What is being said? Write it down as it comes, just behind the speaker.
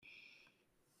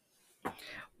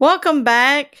Welcome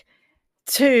back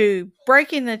to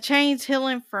Breaking the Chains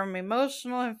Healing from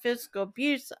Emotional and Physical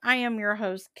Abuse. I am your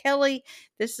host, Kelly.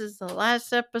 This is the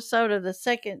last episode of the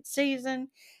second season.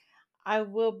 I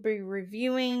will be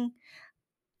reviewing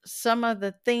some of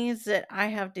the things that I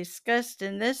have discussed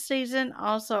in this season.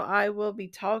 Also, I will be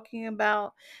talking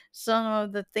about some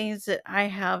of the things that I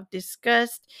have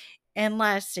discussed in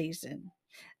last season.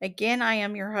 Again, I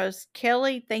am your host,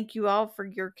 Kelly. Thank you all for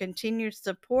your continued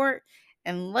support,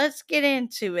 and let's get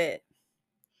into it.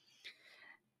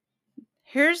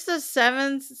 Here's the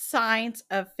 7 signs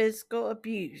of physical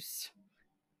abuse.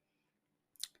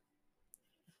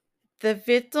 The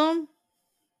victim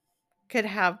could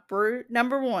have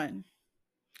number 1.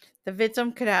 The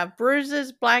victim could have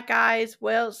bruises, black eyes,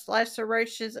 welts,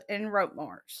 lacerations, and rope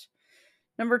marks.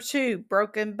 Number 2,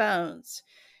 broken bones.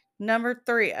 Number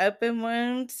 3, open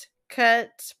wounds,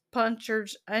 cuts,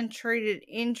 punctures, untreated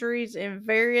injuries in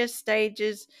various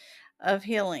stages of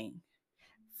healing.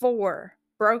 4,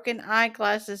 broken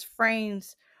eyeglasses,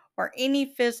 frames, or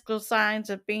any physical signs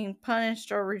of being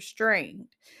punished or restrained.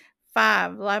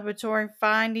 5, laboratory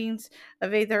findings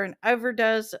of either an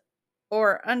overdose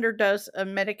or underdose of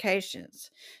medications.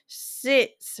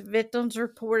 6, victims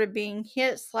reported being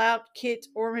hit, slapped, kicked,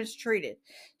 or mistreated.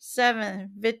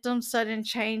 7, victims' sudden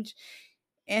change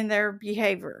in their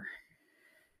behavior.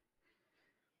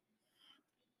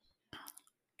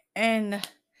 And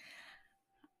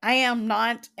I am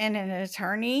not an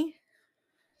attorney,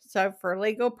 so for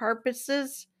legal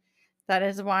purposes, that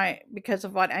is why, because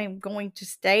of what I'm going to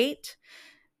state,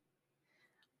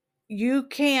 you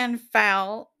can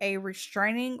file a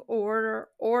restraining order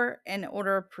or an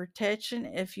order of protection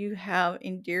if you have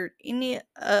endured any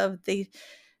of the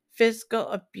physical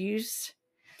abuse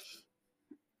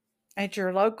at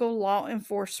your local law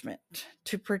enforcement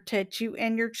to protect you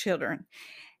and your children.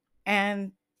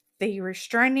 And the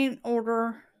restraining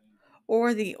order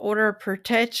or the order of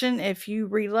protection, if you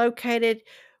relocated,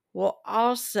 will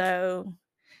also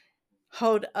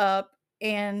hold up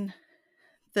in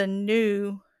the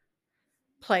new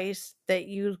place that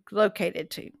you located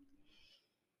to.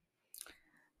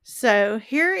 So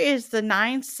here is the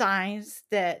 9 signs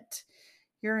that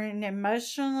you're in an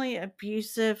emotionally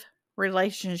abusive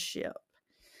relationship.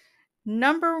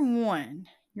 Number 1,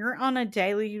 you're on a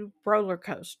daily roller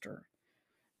coaster,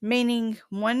 meaning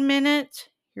 1 minute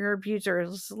your abuser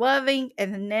is loving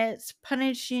and the next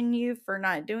punishing you for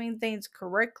not doing things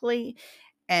correctly,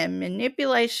 and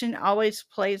manipulation always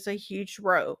plays a huge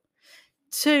role.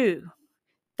 2,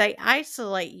 they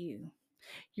isolate you.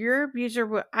 Your abuser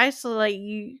will isolate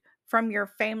you from your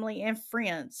family and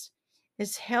friends.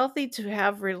 It's healthy to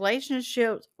have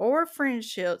relationships or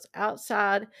friendships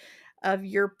outside of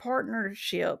your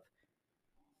partnership.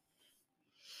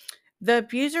 The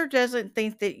abuser doesn't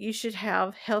think that you should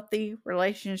have healthy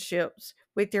relationships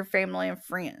with your family and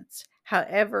friends.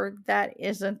 However, that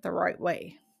isn't the right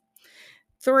way.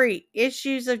 3,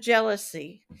 issues of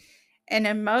jealousy. An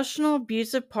emotional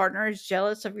abusive partner is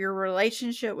jealous of your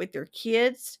relationship with your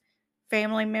kids,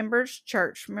 family members,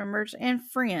 church members, and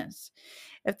friends.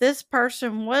 If this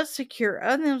person was secure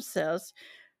of themselves,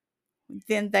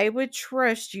 then they would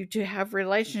trust you to have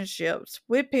relationships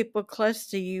with people close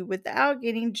to you without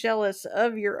getting jealous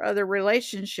of your other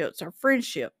relationships or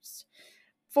friendships.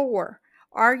 4,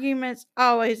 arguments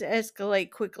always escalate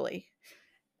quickly.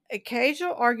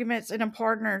 Occasional arguments in a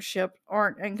partnership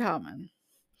aren't uncommon.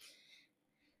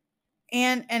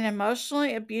 In an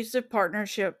emotionally abusive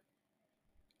partnership,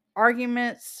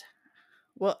 arguments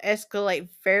will escalate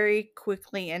very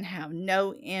quickly and have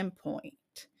no end point.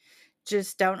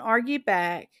 Just don't argue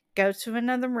back. Go to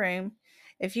another room.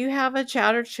 If you have a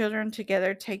child or children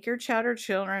together, take your child or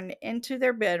children into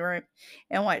their bedroom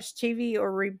and watch TV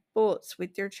or read books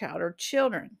with your child or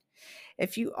children.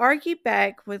 If you argue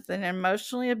back with an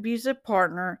emotionally abusive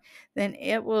partner, then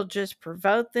it will just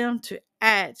provoke them to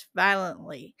act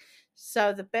violently.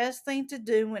 So, the best thing to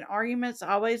do when arguments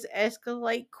always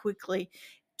escalate quickly,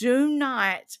 do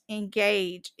not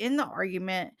engage in the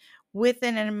argument with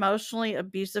an emotionally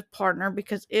abusive partner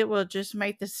because it will just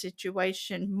make the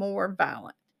situation more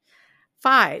violent.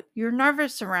 5, you're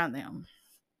nervous around them.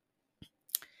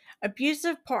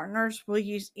 Abusive partners will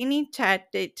use any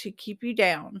tactic to keep you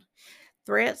down,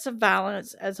 threats of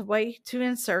violence as a way to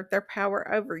insert their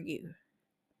power over you.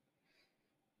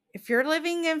 If you're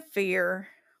living in fear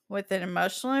with an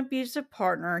emotionally abusive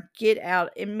partner, get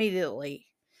out immediately.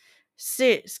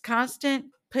 6, constant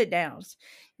put downs.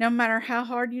 No matter how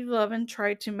hard you love and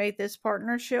try to make this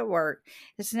partnership work,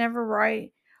 it's never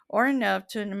right or enough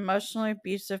to an emotionally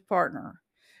abusive partner.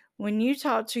 When you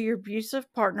talk to your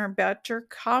abusive partner about your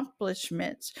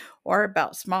accomplishments or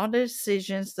about small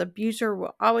decisions, the abuser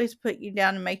will always put you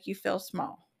down and make you feel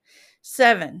small.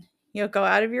 7, you'll go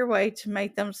out of your way to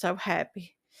make them so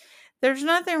happy. There's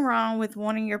nothing wrong with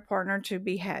wanting your partner to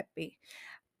be happy.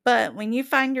 But when you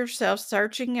find yourself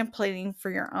searching and pleading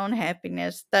for your own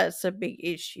happiness, that's a big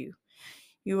issue.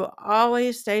 You will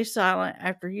always stay silent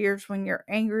after years when you're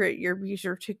angry at your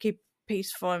abuser to keep a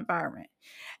peaceful environment.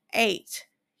 8,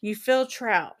 you feel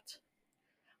trapped.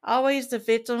 Always the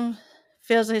victim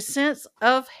feels a sense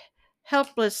of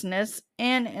helplessness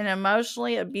in an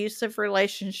emotionally abusive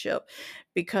relationship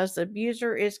because the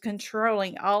abuser is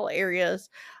controlling all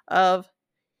areas of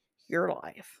your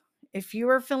life. If you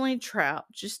are feeling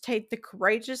trapped, just take the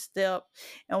courageous step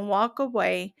and walk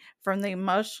away from the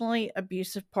emotionally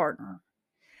abusive partner.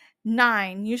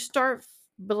 9, you start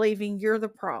believing you're the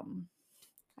problem.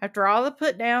 After all the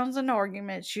put downs and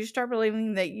arguments, you start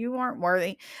believing that you aren't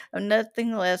worthy of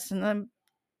nothing less than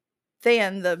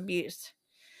the abuse.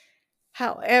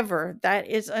 However, that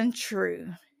is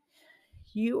untrue.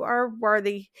 You are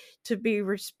worthy to be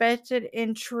respected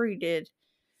and treated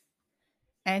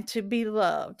and to be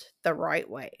loved the right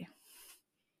way.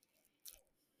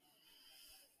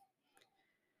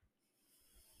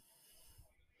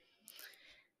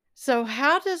 So,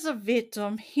 how does a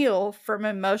victim heal from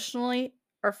emotionally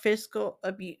or physical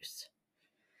abuse?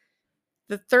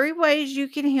 The 3 ways you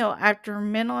can heal after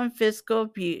mental and physical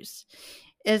abuse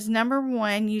is number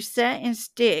 1, you set and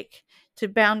stick to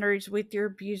boundaries with your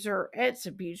abuser or ex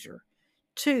abuser.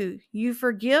 2, you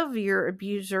forgive your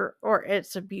abuser or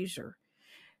ex abuser.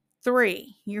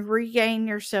 3, you regain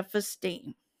your self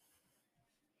esteem.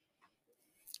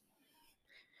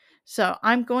 So,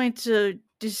 I'm going to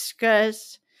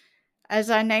discuss, as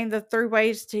I named the 3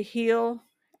 ways to heal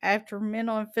after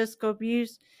mental and physical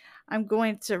abuse, I'm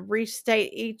going to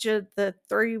restate each of the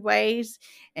 3 ways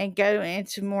and go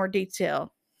into more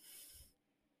detail.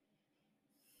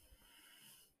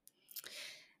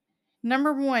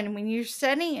 Number 1, when you're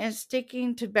setting and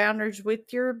sticking to boundaries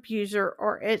with your abuser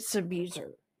or ex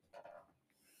abuser.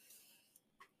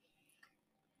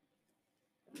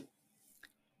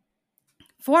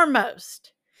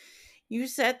 Foremost, you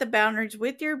set the boundaries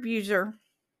with your abuser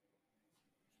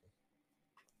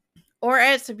or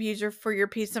ex abuser for your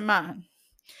peace of mind.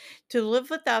 To live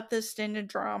without this extended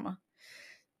drama.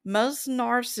 Most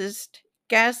narcissist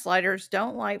gaslighters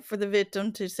don't like for the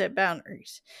victim to set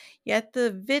boundaries, yet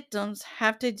the victims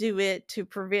have to do it to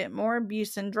prevent more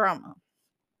abuse and drama.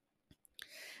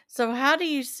 So, how do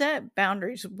you set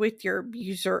boundaries with your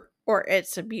abuser or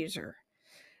ex abuser?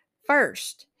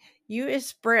 First, you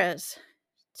express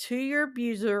to your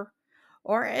abuser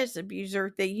or ex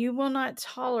abuser that you will not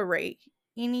tolerate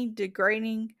any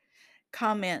degrading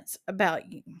comments about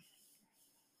you,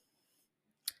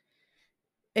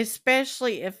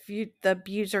 especially if the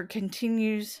abuser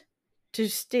continues to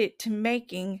stick to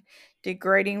making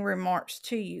degrading remarks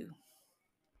to you.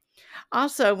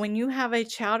 Also, when you have a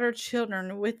child or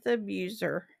children with the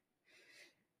abuser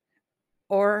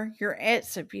or your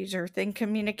ex abuser, then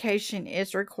communication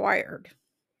is required.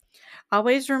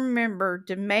 Always remember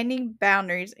demanding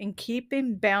boundaries and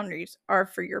keeping boundaries are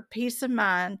for your peace of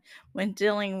mind when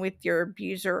dealing with your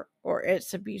abuser or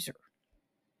ex abuser.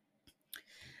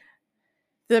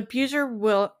 The abuser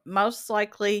will most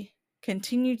likely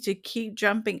continue to keep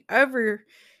jumping over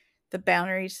the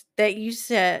boundaries that you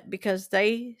set because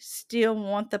they still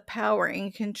want the power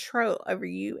and control over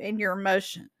you and your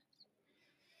emotions.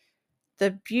 The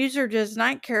abuser does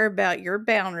not care about your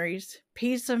boundaries,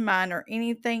 peace of mind, or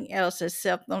anything else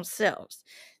except themselves.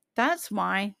 That's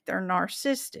why they're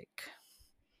narcissistic.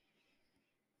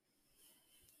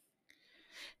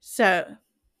 So,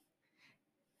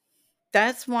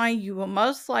 that's why you will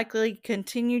most likely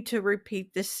continue to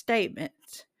repeat this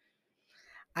statement.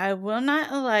 I will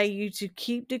not allow you to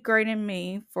keep degrading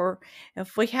me, for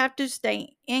if we have to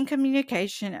stay in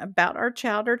communication about our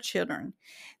child or children,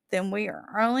 then we are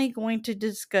only going to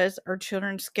discuss our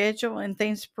children's schedule and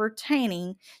things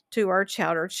pertaining to our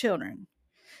child or children.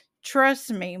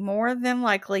 Trust me, more than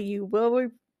likely you will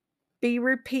be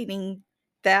repeating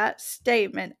that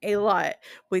statement a lot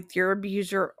with your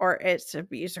abuser or ex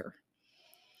abuser.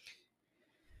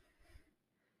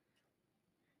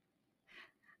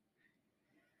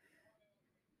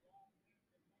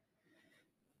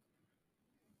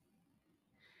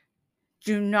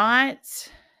 Do not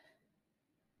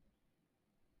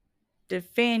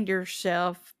defend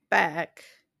yourself back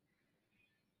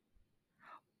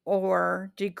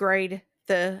or degrade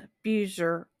the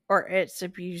abuser or ex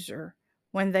abuser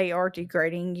when they are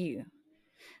degrading you.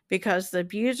 because the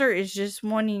abuser is just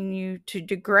wanting you to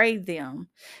degrade them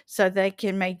so they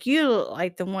can make you look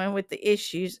like the one with the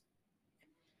issues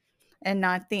and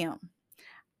not them.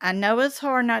 I know it's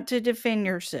hard not to defend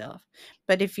yourself,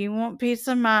 but if you want peace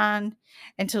of mind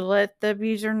and to let the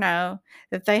abuser know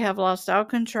that they have lost all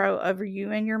control over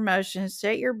you and your emotions,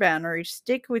 set your boundaries,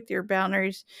 stick with your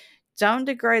boundaries. Don't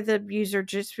degrade the abuser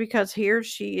just because he or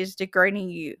she is degrading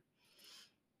you.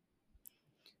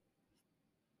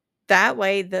 That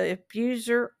way, the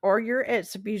abuser or your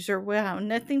ex abuser will have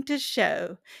nothing to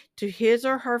show to his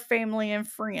or her family and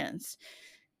friends.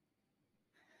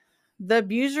 The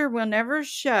abuser will never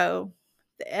show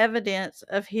the evidence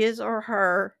of his or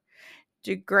her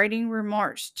degrading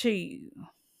remarks to you.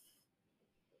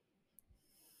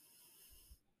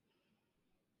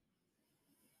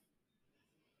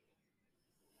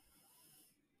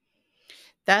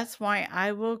 That's why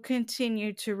I will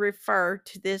continue to refer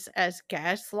to this as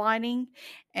gaslighting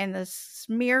and the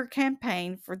smear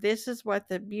campaign, for this is what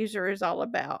the abuser is all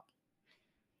about.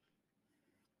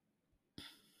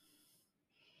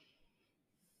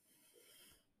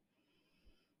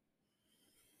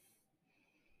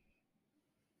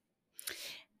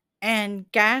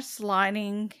 And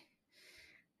gaslighting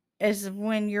is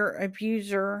when your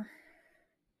abuser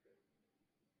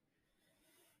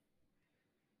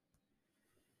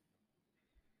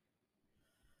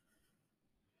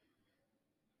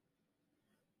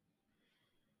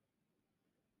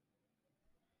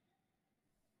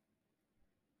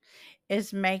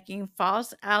is making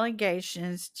false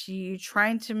allegations to you,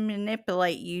 trying to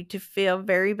manipulate you to feel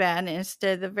very bad,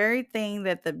 instead the very thing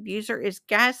that the abuser is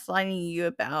gaslighting you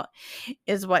about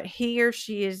is what he or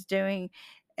she is doing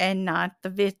and not the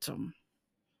victim.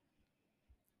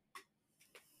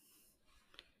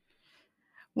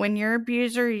 When your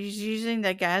abuser is using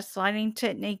the gaslighting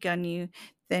technique on you,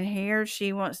 then he or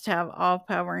she wants to have all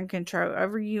power and control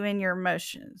over you and your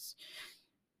emotions.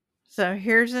 So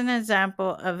here's an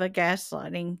example of a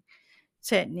gaslighting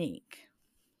technique.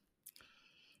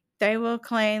 They will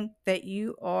claim that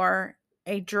you are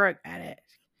a drug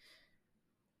addict,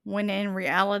 when in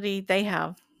reality they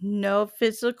have no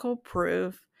physical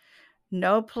proof,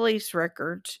 no police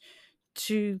records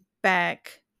to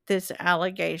back this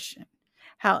allegation.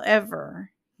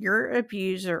 However, your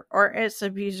abuser or ex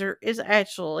abuser is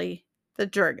actually the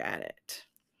drug addict.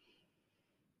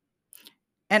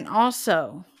 And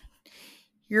also,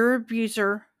 your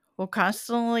abuser will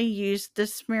constantly use the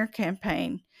smear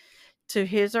campaign to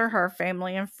his or her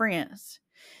family and friends.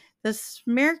 The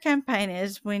smear campaign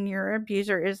is when your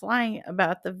abuser is lying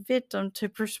about the victim to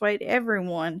persuade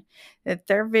everyone that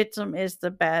their victim is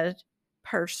the bad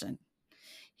person.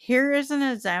 Here is an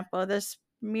example of the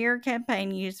smear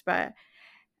campaign used by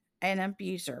an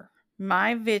abuser.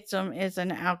 My victim is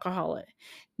an alcoholic.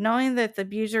 Knowing that the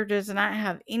abuser does not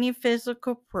have any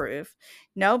physical proof,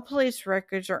 no police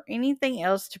records, or anything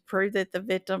else to prove that the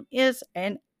victim is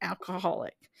an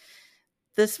alcoholic.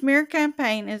 The smear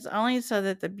campaign is only so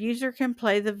that the abuser can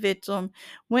play the victim,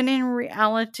 when in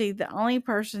reality, the only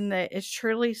person that is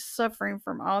truly suffering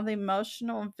from all the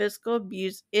emotional and physical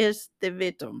abuse is the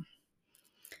victim.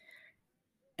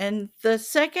 And the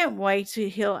second way to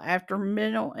heal after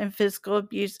mental and physical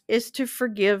abuse is to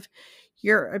forgive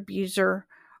your abuser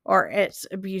or ex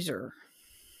abuser.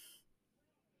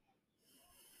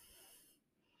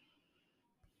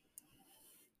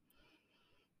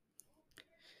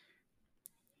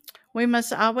 We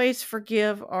must always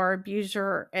forgive our abuser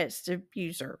or ex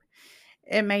abuser.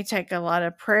 It may take a lot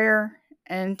of prayer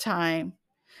and time,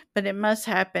 but it must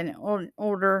happen in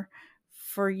order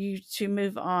for you to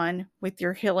move on with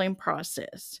your healing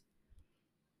process.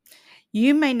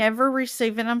 You may never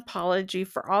receive an apology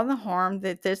for all the harm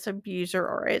that this abuser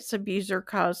or its abuser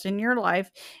caused in your life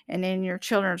and in your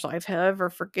children's life. However,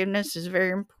 forgiveness is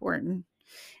very important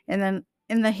in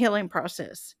the healing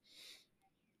process.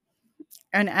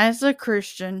 And as a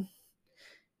Christian,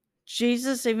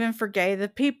 Jesus even forgave the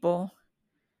people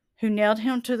who nailed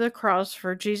him to the cross,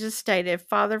 for Jesus stated,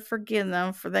 "Father, forgive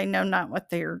them, for they know not what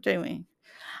they are doing."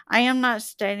 I am not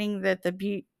stating that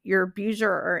your abuser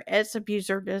or ex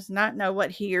abuser does not know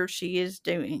what he or she is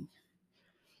doing.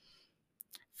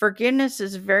 Forgiveness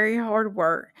is very hard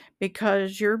work,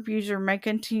 because your abuser may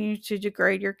continue to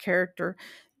degrade your character,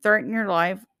 threaten your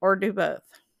life, or do both.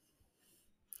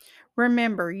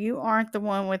 Remember, you aren't the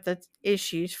one with the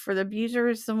issues, for the abuser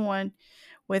is the one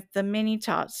with the many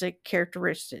toxic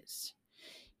characteristics.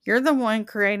 You're the one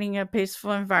creating a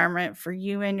peaceful environment for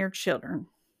you and your children.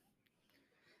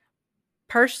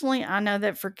 Personally, I know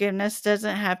that forgiveness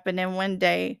doesn't happen in one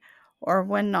day or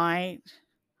one night,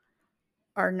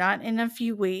 or not in a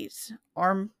few weeks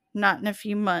or not in a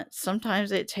few months.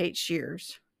 Sometimes it takes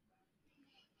years.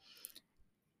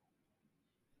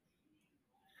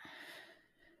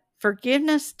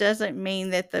 Forgiveness doesn't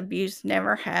mean that the abuse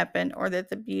never happened or that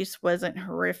the abuse wasn't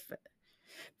horrific.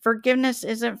 Forgiveness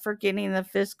isn't forgetting the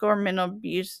physical or mental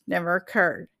abuse never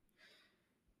occurred.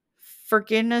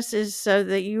 Forgiveness is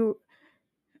that you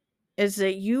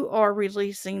are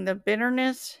releasing the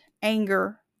bitterness,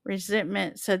 anger,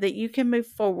 resentment so that you can move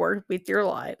forward with your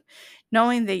life,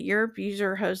 knowing that your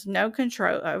abuser has no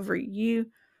control over you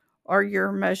or your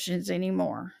emotions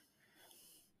anymore.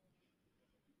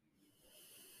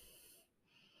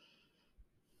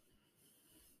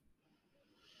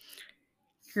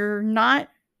 You're not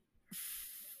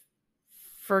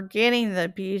forgetting the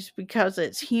abuse because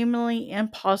it's humanly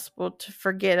impossible to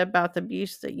forget about the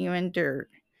abuse that you endured.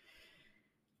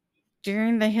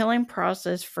 During the healing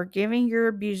process, forgiving your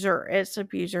abuser or ex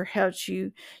abuser helps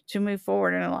you to move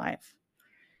forward in life.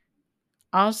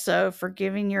 Also,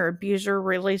 forgiving your abuser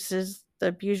releases the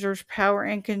abuser's power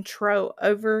and control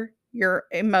over your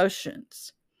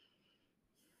emotions.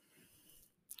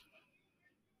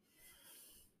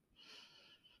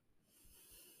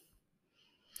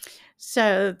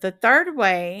 So, the third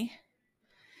way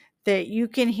that you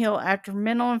can heal after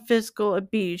mental and physical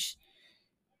abuse,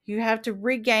 you have to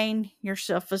regain your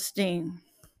self esteem.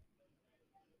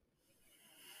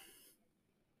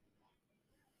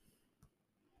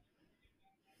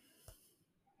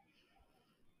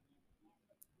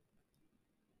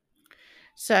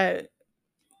 So,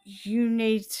 you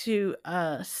need to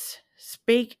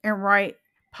speak and write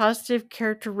positive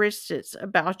characteristics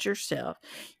about yourself.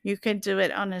 You can do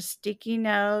it on a sticky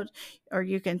note, or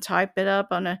you can type it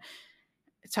up and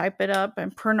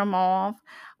print them off.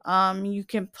 You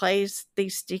can place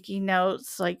these sticky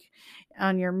notes like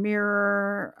on your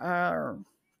mirror or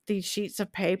these sheets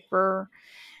of paper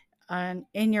and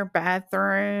in your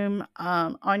bathroom,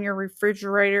 on your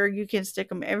refrigerator. You can stick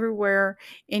them everywhere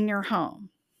in your home.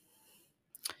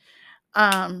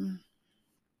 Um,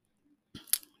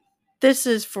 this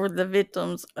is for the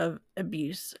victims of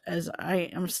abuse, as I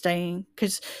am saying,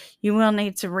 because you will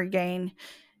need to regain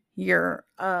your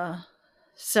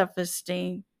self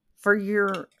esteem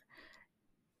for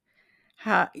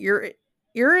how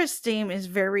your esteem is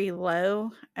very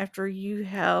low after you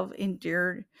have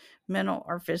endured mental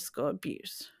or physical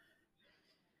abuse.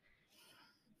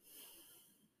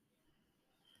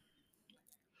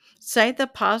 Say the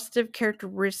positive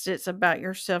characteristics about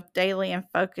yourself daily and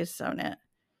focus on it.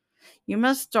 You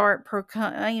must start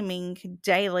proclaiming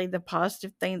daily the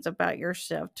positive things about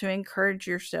yourself to encourage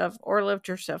yourself or lift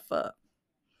yourself up.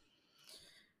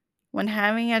 When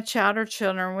having a child or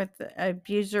children with an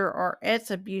abuser or ex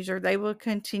abuser, they will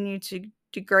continue to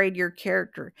degrade your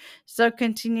character. So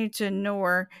continue to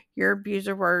ignore your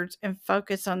abuser words and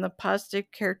focus on the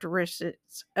positive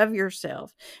characteristics of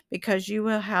yourself, because you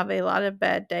will have a lot of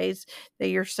bad days that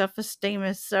your self esteem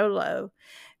is so low,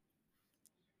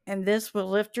 and this will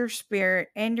lift your spirit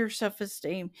and your self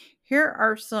esteem. Here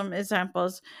are some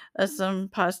examples of some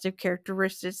positive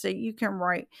characteristics that you can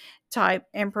write, type,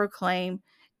 and proclaim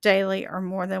daily or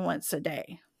more than once a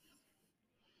day.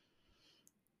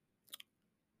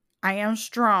 I am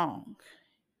strong,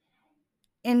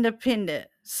 independent,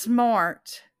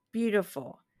 smart,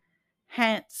 beautiful,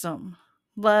 handsome,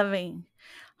 loving,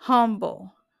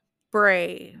 humble,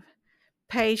 brave,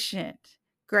 patient,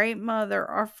 great mother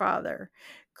or father,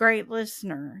 great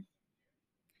listener,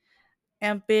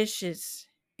 ambitious,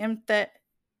 empath-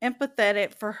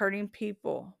 empathetic for hurting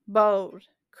people, bold,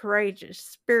 courageous,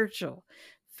 spiritual,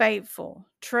 faithful,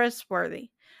 trustworthy,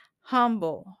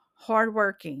 humble,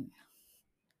 hardworking.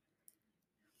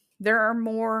 There are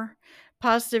more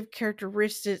positive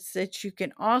characteristics that you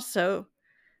can also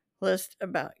list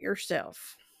about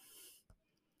yourself.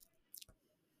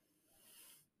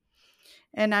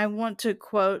 And I want to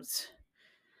quote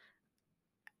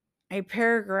a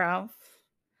paragraph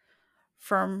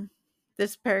from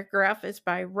this paragraph is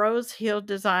by Rose Hill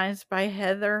Designs by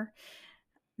Heather.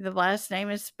 The last name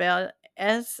is spelled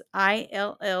Sillulfsen.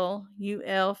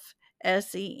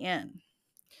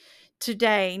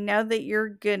 Today, know that you're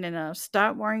good enough.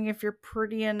 Stop worrying if you're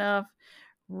pretty enough,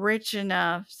 rich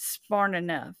enough, smart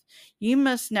enough. You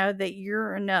must know that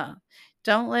you're enough.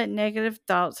 Don't let negative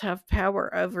thoughts have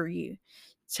power over you.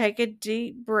 Take a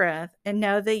deep breath and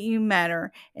know that you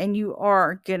matter and you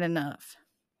are good enough.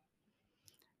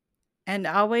 And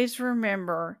always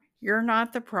remember, you're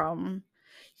not the problem.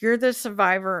 You're the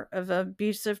survivor of an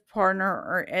abusive partner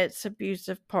or ex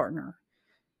abusive partner.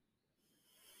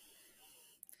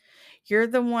 You're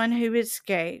the one who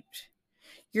escaped.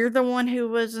 You're the one who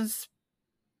was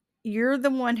You're the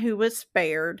one who was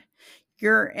spared.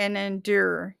 You're an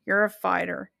endurer. You're a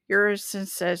fighter. You're a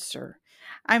successor.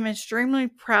 I'm extremely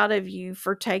proud of you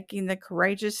for taking the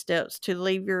courageous steps to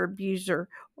leave your abuser.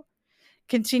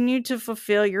 Continue to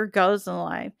fulfill your goals in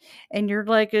life, and your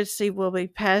legacy will be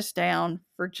passed down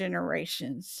for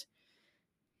generations.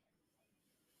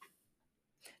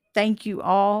 Thank you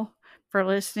all for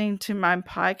listening to my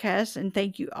podcast, and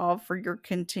thank you all for your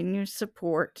continued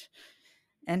support.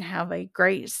 And have a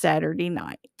great Saturday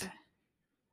night.